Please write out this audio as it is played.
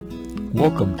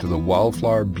Welcome to the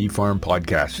Wildflower Bee Farm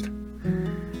Podcast.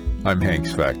 I'm Hank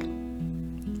Sveck.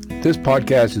 This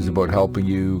podcast is about helping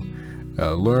you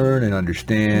learn and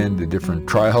understand the different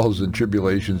trials and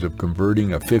tribulations of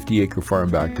converting a 50-acre farm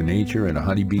back to nature and a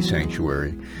honeybee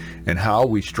sanctuary, and how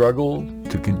we struggle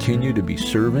to continue to be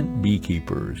servant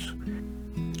beekeepers.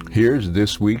 Here's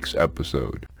this week's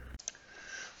episode.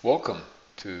 Welcome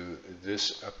to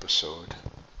this episode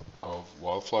of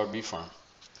Wildflower Bee Farm.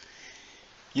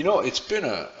 You know, it's been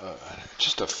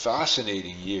just a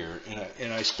fascinating year,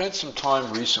 and I spent some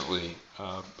time recently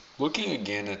looking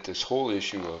again at this whole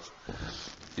issue of,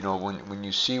 you know, when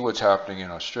you see what's happening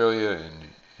in Australia and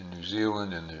in New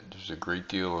Zealand, and there's a great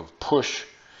deal of push,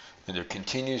 and there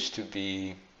continues to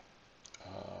be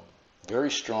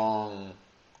very strong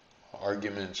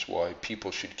arguments why people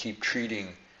should keep treating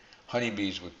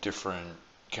honeybees with different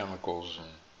chemicals and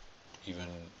even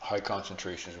high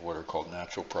concentrations of what are called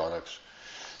natural products.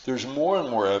 There's more and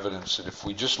more evidence that if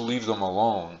we just leave them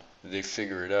alone, they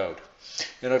figure it out.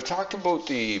 And I've talked about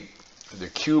the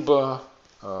Cuba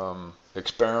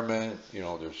experiment. You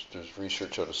know, there's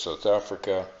research out of South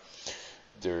Africa.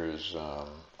 There's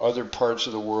other parts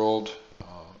of the world,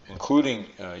 including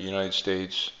United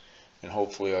States, and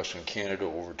hopefully us in Canada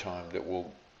over time, that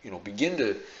will, you know, begin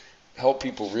to help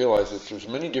people realize that there's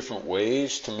many different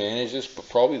ways to manage this, but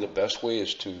probably the best way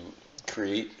is to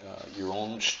create your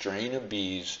own strain of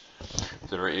bees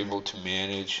that are able to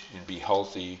manage and be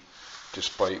healthy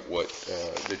despite what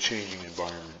the changing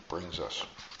environment brings us.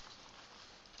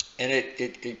 And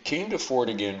it came to fore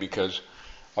again because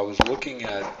I was looking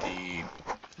at the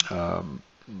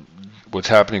what's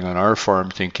happening on our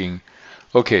farm, thinking,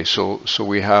 okay, so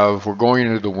we're going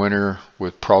into the winter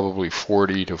with probably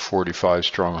 40 to 45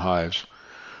 strong hives.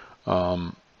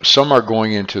 Some are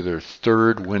going into their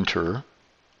third winter,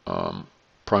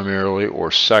 primarily,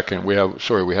 or second. We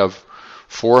have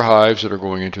 4 hives that are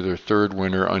going into their third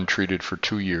winter untreated for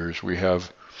 2 years. We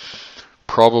have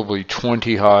probably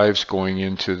 20 hives going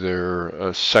into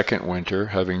their second winter,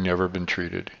 having never been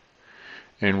treated.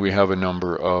 And we have a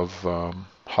number of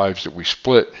hives that we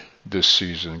split this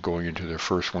season going into their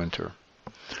first winter.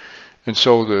 And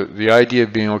so the idea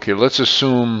being, okay, let's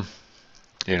assume,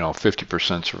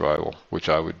 50% survival, which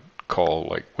I would call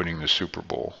like winning the Super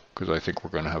Bowl, because I think we're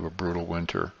going to have a brutal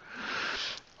winter.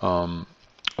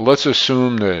 Let's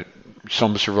assume that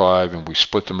some survive and we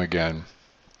split them again,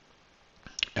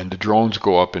 and the drones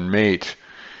go up and mate,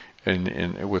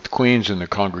 and with queens in the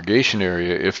congregation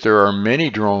area. If there are many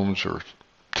drones, or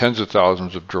tens of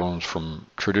thousands of drones from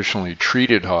traditionally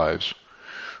treated hives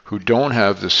who don't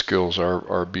have the skills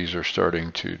our bees are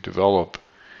starting to develop,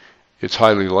 it's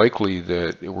highly likely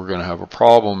that we're going to have a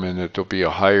problem, and that there'll be a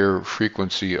higher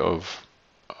frequency of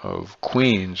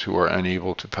queens who are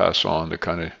unable to pass on the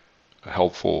kind of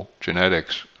helpful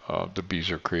genetics the bees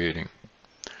are creating.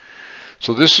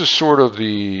 So this is sort of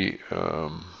the,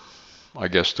 I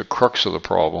guess, the crux of the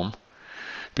problem,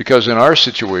 because in our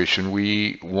situation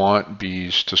we want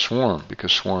bees to swarm,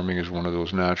 because swarming is one of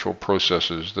those natural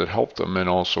processes that help them and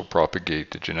also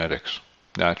propagate the genetics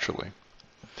naturally.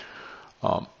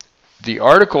 The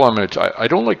article I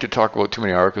don't like to talk about too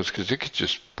many articles because it could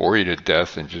just bore you to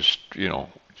death and just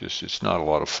it's not a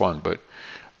lot of fun. But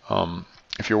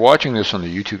if you're watching this on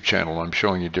the YouTube channel, I'm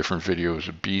showing you different videos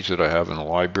of bees that I have in the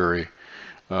library.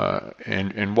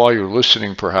 And while you're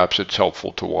listening, perhaps it's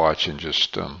helpful to watch and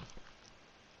just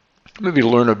maybe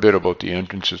learn a bit about the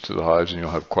entrances to the hives, and you'll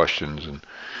have questions, and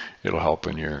it'll help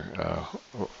in your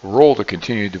role to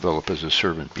continue to develop as a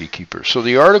servant beekeeper. So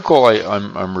the article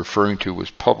I'm referring to was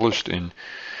published in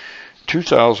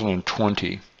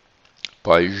 2020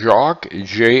 by Jacques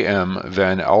J.M.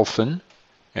 van Alphen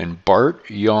and Bart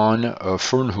Jan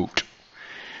Fernhout,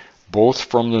 both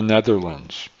from the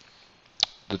Netherlands.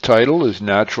 The title is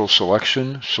Natural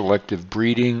Selection, Selective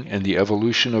Breeding, and the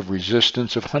Evolution of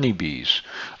Resistance of Honeybees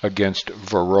Against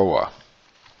Varroa.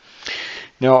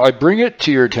 Now, I bring it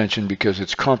to your attention because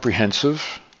it's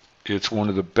comprehensive. It's one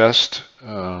of the best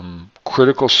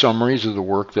critical summaries of the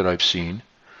work that I've seen.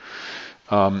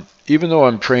 Even though I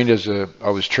am trained as a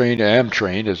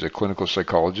clinical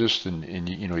psychologist, and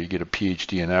you get a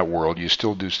PhD in that world, you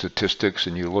still do statistics,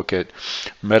 and you look at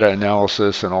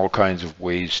meta-analysis and all kinds of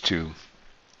ways to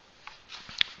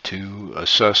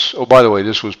assess. Oh, by the way,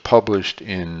 this was published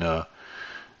in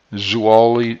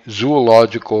Zoological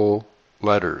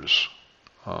Letters,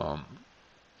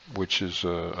 which is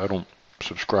I don't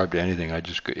subscribe to anything.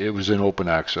 It was in open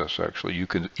access, actually. You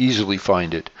can easily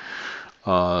find it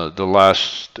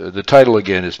The title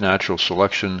again is Natural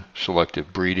Selection,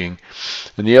 Selective Breeding,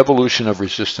 and the Evolution of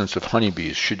Resistance of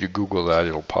Honeybees. Should you Google that,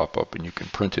 it'll pop up and you can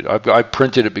print it. I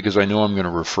printed it because I know I'm going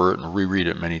to refer it and reread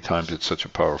it many times. It's such a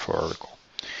powerful article.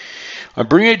 I'm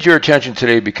bringing it to your attention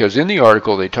today because in the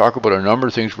article they talk about a number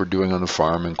of things we're doing on the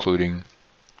farm, including,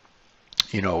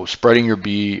 spreading your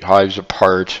bee hives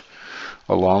apart,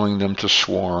 allowing them to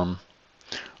swarm.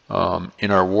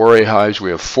 In our Warre hives, we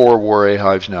have 4 Warre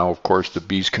hives now. Of course, the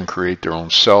bees can create their own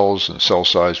cells and cell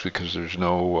size because there's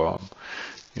no,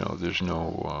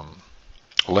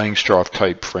 Langstroth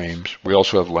type frames. We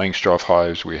also have Langstroth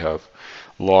hives. We have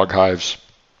log hives.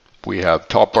 We have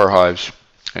top bar hives.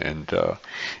 And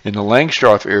in the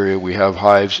Langstroth area, we have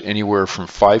hives anywhere from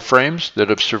 5 frames that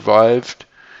have survived,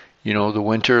 the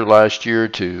winter last year,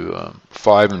 to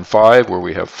 5 and 5, where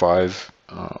we have 5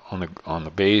 on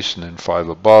the base and then 5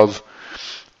 above.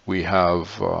 We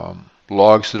have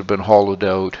logs that have been hollowed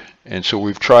out, and so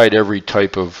we've tried every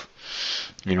type of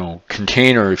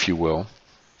container, if you will,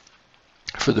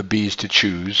 for the bees to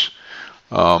choose.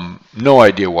 No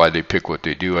idea why they pick what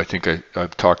they do. I think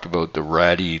I've talked about the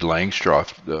ratty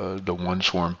Langstroth, the one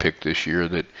swarm pick this year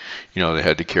that they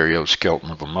had to carry out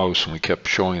skeleton of a mouse, and we kept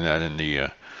showing that in the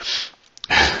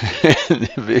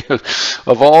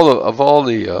of all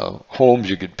the homes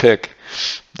you could pick,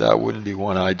 that wouldn't be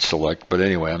one I'd select. But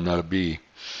anyway, I'm not a bee.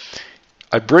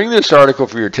 I bring this article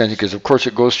for your attention because, of course,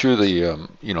 it goes through the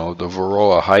the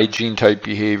Varroa hygiene type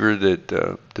behavior that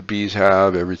the bees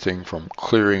have, everything from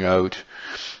clearing out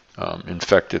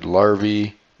infected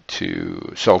larvae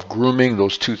to self-grooming.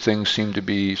 Those 2 things seem to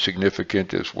be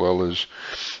significant, as well as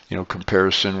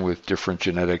comparison with different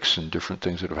genetics and different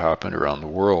things that have happened around the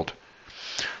world.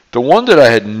 The one that I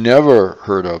had never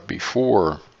heard of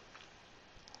before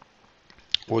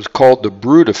was called the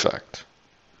brood effect.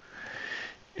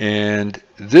 And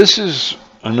this is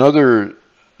another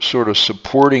sort of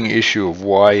supporting issue of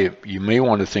why you may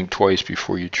want to think twice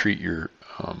before you treat your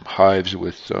hives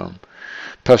with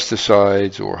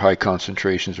pesticides or high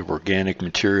concentrations of organic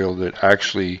material that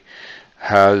actually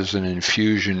has an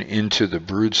infusion into the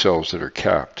brood cells that are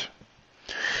kept.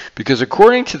 Because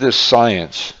according to this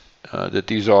science that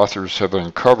these authors have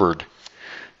uncovered,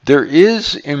 there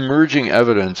is emerging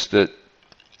evidence that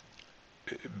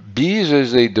bees,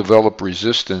 as they develop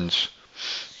resistance,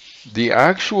 the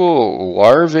actual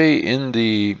larvae in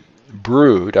the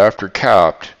brood after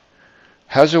capped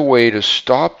has a way to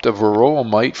stop the Varroa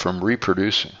mite from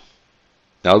reproducing.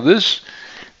 Now this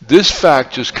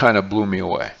fact just kind of blew me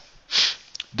away.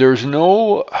 There's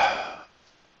no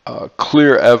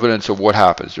clear evidence of what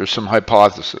happens. There's some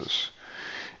hypotheses,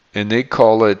 and they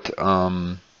call it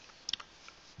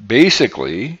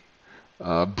basically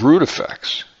brood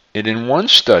effects. And in one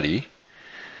study,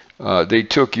 they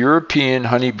took European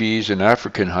honeybees and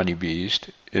African honeybees,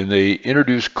 and they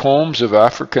introduced combs of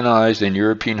Africanized and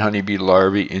European honeybee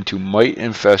larvae into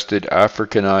mite-infested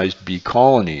Africanized bee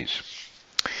colonies.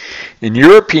 In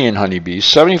European honeybees,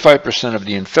 75% of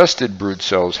the infested brood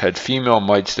cells had female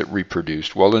mites that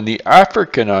reproduced, while in the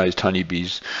Africanized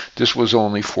honeybees, this was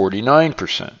only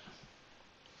 49%.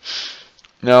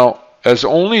 Now, as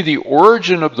only the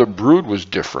origin of the brood was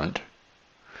different,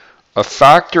 a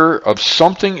factor of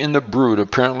something in the brood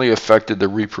apparently affected the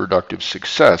reproductive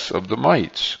success of the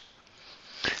mites.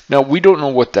 Now, we don't know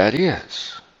what that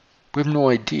is. We have no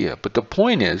idea. But the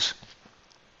point is,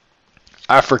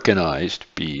 Africanized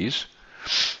bees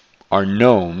are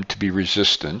known to be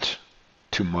resistant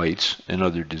to mites and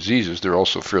other diseases. They're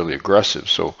also fairly aggressive.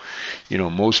 So,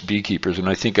 most beekeepers, and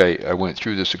I think I went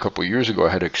through this a couple of years ago, I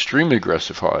had an extremely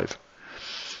aggressive hive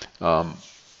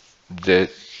that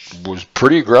was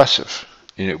pretty aggressive.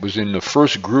 And it was in the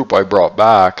first group I brought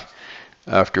back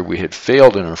after we had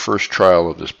failed in our first trial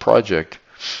of this project.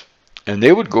 And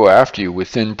they would go after you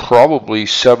within probably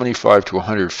 75 to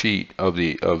 100 feet of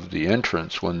the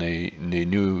entrance when they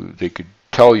knew they could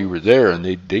tell you were there, and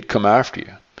they'd come after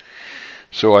you.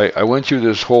 So I went through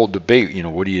this whole debate,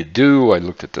 what do you do? I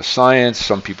looked at the science.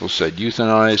 Some people said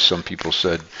euthanize, some people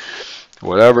said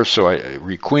whatever, so I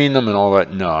requeened them and all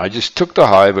that. No, I just took the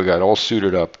hive, I got all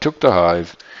suited up, took the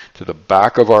hive to the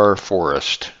back of our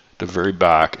forest, the very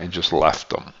back, and just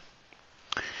left them.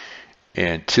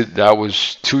 And that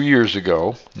was 2 years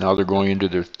ago. Now they're going into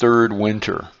their 3rd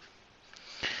winter.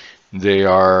 They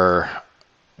are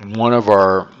one of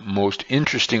our most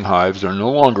interesting hives. They're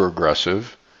no longer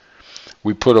aggressive.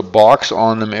 We put a box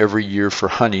on them every year for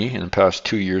honey in the past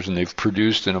 2 years, and they've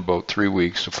produced in about 3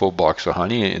 weeks a full box of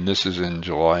honey, and this is in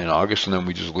July and August, and then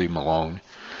we just leave them alone.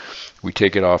 We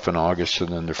take it off in August, and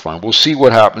then they're fine. We'll see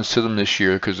what happens to them this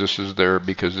year because this is their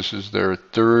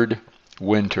 3rd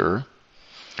winter.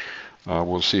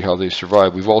 We'll see how they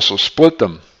survive. We've also split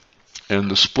them, and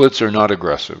the splits are not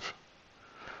aggressive.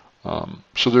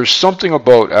 So there's something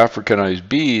about Africanized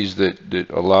bees that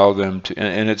allow them to,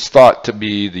 and it's thought to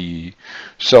be the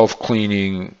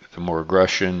self-cleaning, the more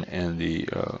aggression, and the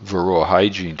varroa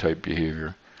hygiene type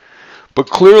behavior. But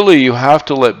clearly you have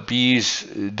to let bees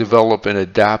develop and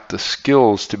adapt the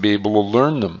skills to be able to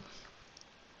learn them.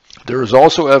 There is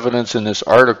also evidence in this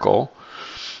article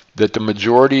that the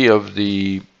majority of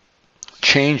the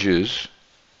changes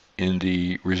in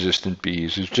the resistant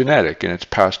bees is genetic and it's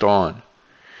passed on.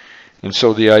 And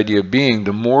so the idea being,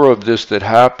 the more of this that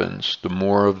happens, the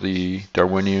more of the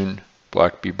Darwinian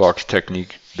black bee box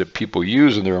technique that people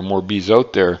use, and there are more bees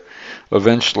out there,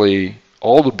 eventually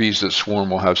all the bees that swarm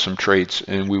will have some traits,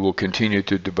 and we will continue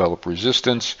to develop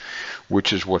resistance,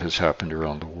 which is what has happened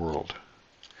around the world.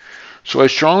 So I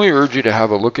strongly urge you to have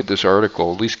a look at this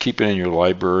article, at least keep it in your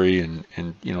library and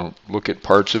look at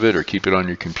parts of it or keep it on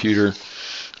your computer.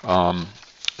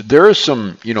 There are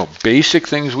some basic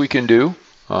things we can do.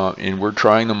 And we're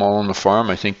trying them all on the farm.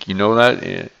 I think you know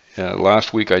that.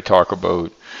 Last week I talked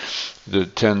about the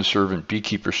 10 servant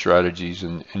beekeeper strategies,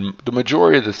 and the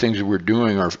majority of the things that we're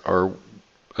doing are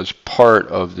as part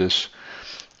of this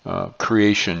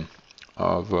creation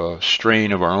of a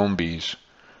strain of our own bees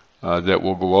that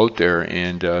will go out there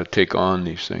and take on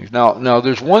these things. Now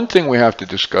there's one thing we have to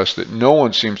discuss that no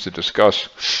one seems to discuss,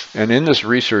 and in this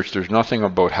research there's nothing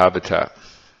about habitat.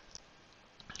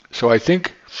 So I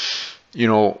think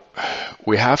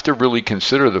we have to really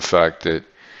consider the fact that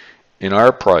in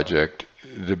our project,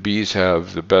 the bees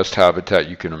have the best habitat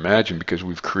you can imagine because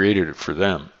we've created it for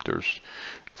them.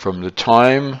 From the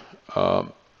time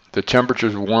the temperature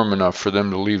is warm enough for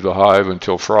them to leave the hive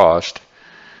until frost,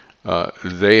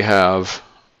 they have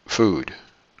food.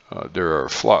 There are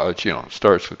flowers, it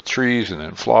starts with trees and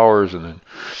then flowers and then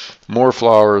more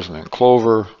flowers and then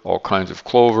clover, all kinds of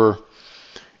clover,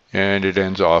 and it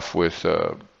ends off with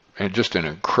and just an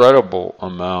incredible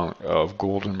amount of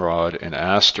goldenrod and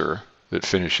aster that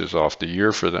finishes off the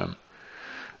year for them.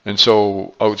 And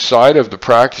so outside of the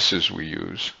practices we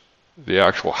use, the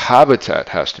actual habitat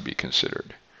has to be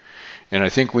considered. And I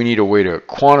think we need a way to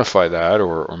quantify that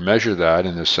or measure that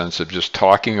in the sense of just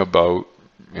talking about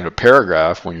in a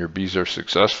paragraph when your bees are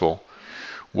successful,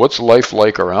 what's life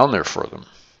like around there for them?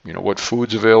 What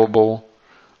food's available?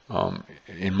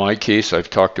 In my case, I've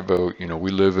talked about,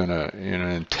 we live in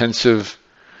an intensive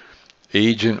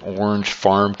Agent Orange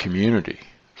farm community.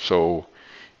 So,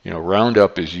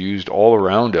 Roundup is used all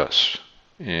around us.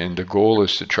 And the goal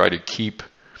is to try to keep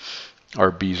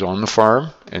our bees on the farm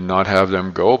and not have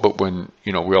them go. But when,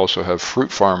 we also have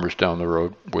fruit farmers down the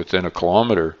road within a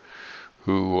kilometer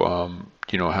who,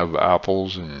 have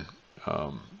apples and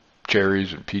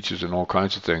cherries and peaches and all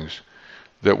kinds of things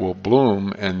that will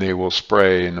bloom, and they will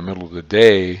spray in the middle of the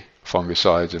day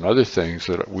fungicides and other things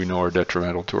that we know are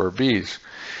detrimental to our bees.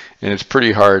 And it's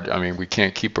pretty hard. I mean, we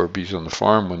can't keep our bees on the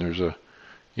farm when there's a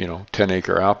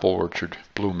 10-acre apple orchard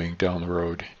blooming down the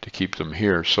road to keep them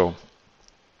here. So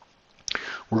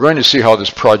we're going to see how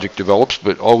this project develops,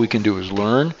 but all we can do is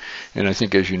learn. And I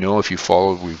think, as you know, if you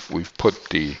followed, we've put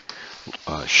the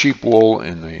sheep wool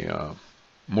and the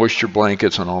moisture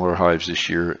blankets on all our hives this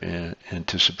year, and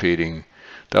anticipating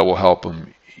that will help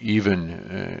them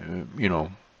even,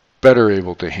 better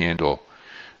able to handle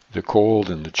the cold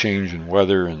and the change in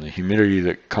weather and the humidity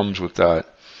that comes with that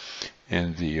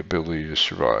and the ability to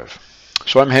survive.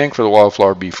 So I'm Hank for the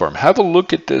Wildflower Bee Farm. Have a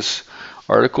look at this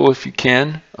article if you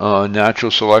can,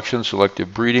 Natural Selection,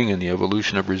 Selective Breeding, and the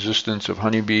Evolution of Resistance of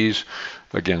Honeybees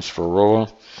against Varroa.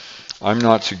 I'm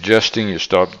not suggesting you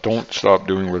don't stop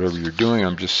doing whatever you're doing.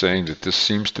 I'm just saying that this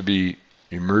seems to be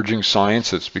emerging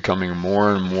science that's becoming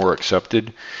more and more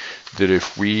accepted, that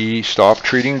if we stop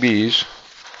treating bees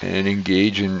and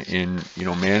engage in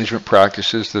management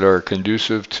practices that are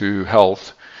conducive to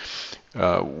health,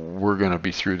 we're going to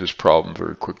be through this problem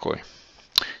very quickly.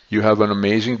 You have an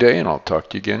amazing day, and I'll talk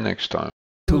to you again next time.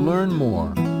 To learn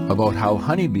more about how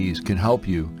honeybees can help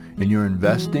you in your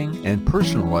investing and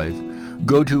personal life,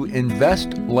 go to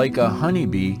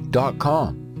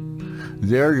investlikeahoneybee.com.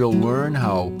 There you'll learn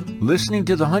how listening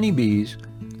to the honeybees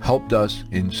helped us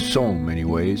in so many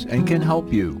ways and can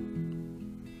help you.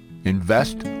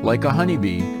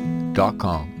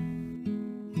 investlikeahoneybee.com.